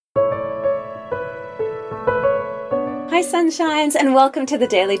Hi Sunshines, and welcome to the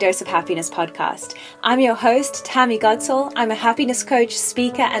Daily Dose of Happiness podcast. I'm your host, Tammy Godsall. I'm a happiness coach,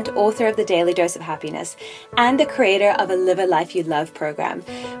 speaker, and author of the Daily Dose of Happiness, and the creator of a Live a Life You Love program,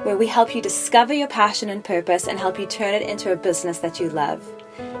 where we help you discover your passion and purpose and help you turn it into a business that you love.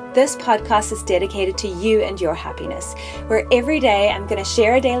 This podcast is dedicated to you and your happiness, where every day I'm going to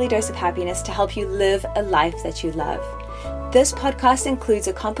share a daily dose of happiness to help you live a life that you love. This podcast includes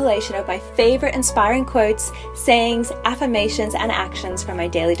a compilation of my favorite inspiring quotes, sayings, affirmations, and actions from my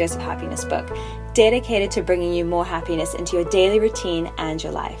Daily Dose of Happiness book, dedicated to bringing you more happiness into your daily routine and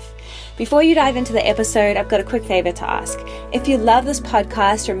your life. Before you dive into the episode, I've got a quick favor to ask. If you love this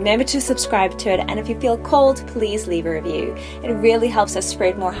podcast, remember to subscribe to it, and if you feel called, please leave a review. It really helps us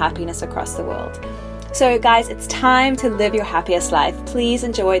spread more happiness across the world. So guys, it's time to live your happiest life. Please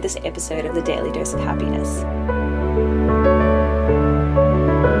enjoy this episode of the Daily Dose of Happiness.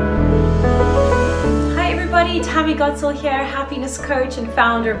 Tammy Godsall here, happiness coach and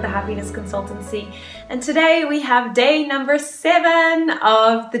founder of the Happiness Consultancy. And today we have day number 7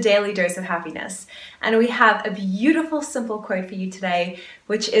 of the Daily Dose of Happiness. And we have a beautiful, simple quote for you today,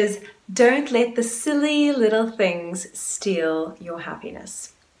 which is, "Don't let the silly little things steal your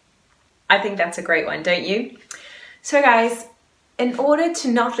happiness." I think that's a great one, don't you? So guys, in order to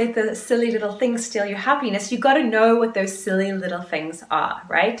not let the silly little things steal your happiness, you've got to know what those silly little things are,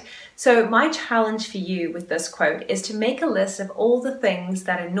 right? So my challenge for you with this quote is to make a list of all the things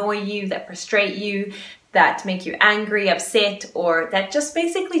that annoy you, that frustrate you, that make you angry, upset, or that just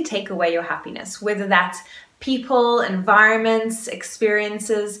basically take away your happiness, whether that's people, environments,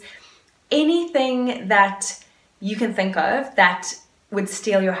 experiences, anything that you can think of that would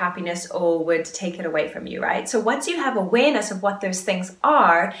steal your happiness or would take it away from you, right? So once you have awareness of what those things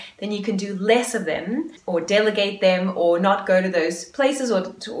are, then you can do less of them or delegate them or not go to those places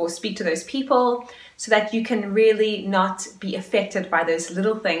or speak to those people, so that you can really not be affected by those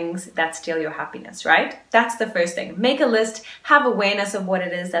little things that steal your happiness, right? That's the first thing. Make a list, have awareness of what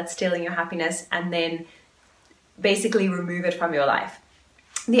it is that's stealing your happiness, and then basically remove it from your life.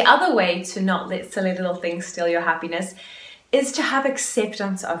 The other way to not let silly little things steal your happiness is to have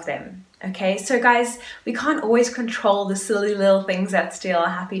acceptance of them, okay? So guys, we can't always control the silly little things that steal our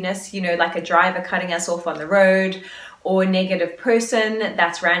happiness, like a driver cutting us off on the road, or a negative person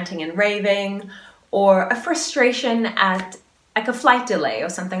that's ranting and raving, or a frustration at like a flight delay or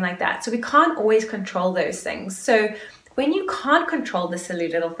something like that. So we can't always control those things. So when you can't control the silly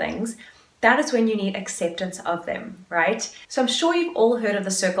little things, that is when you need acceptance of them, right? So I'm sure you've all heard of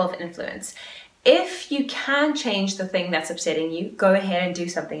the circle of influence. If you can change the thing that's upsetting you, go ahead and do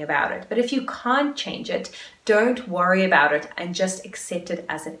something about it. But if you can't change it, don't worry about it and just accept it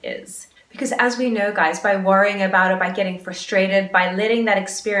as it is. Because as we know, guys, by worrying about it, by getting frustrated, by letting that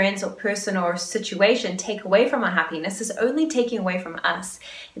experience or person or situation take away from our happiness, is only taking away from us.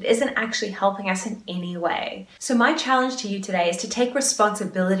 It isn't actually helping us in any way. So my challenge to you today is to take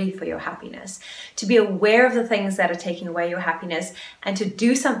responsibility for your happiness, to be aware of the things that are taking away your happiness and to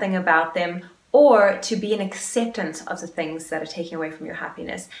do something about them, or to be in acceptance of the things that are taking away from your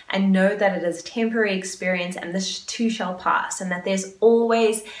happiness and know that it is a temporary experience and this too shall pass, and that there's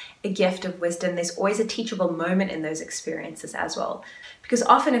always a gift of wisdom. There's always a teachable moment in those experiences as well. Because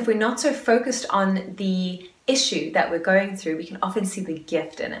often if we're not so focused on the issue that we're going through, we can often see the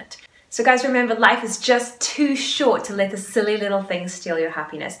gift in it. So guys, remember, life is just too short to let the silly little things steal your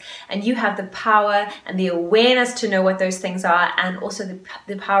happiness. And you have the power and the awareness to know what those things are, and also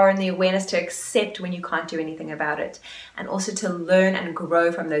the power and the awareness to accept when you can't do anything about it, and also to learn and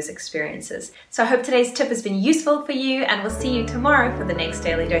grow from those experiences. So I hope today's tip has been useful for you, and we'll see you tomorrow for the next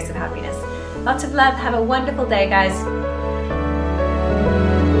Daily Dose of Happiness. Lots of love. Have a wonderful day, guys.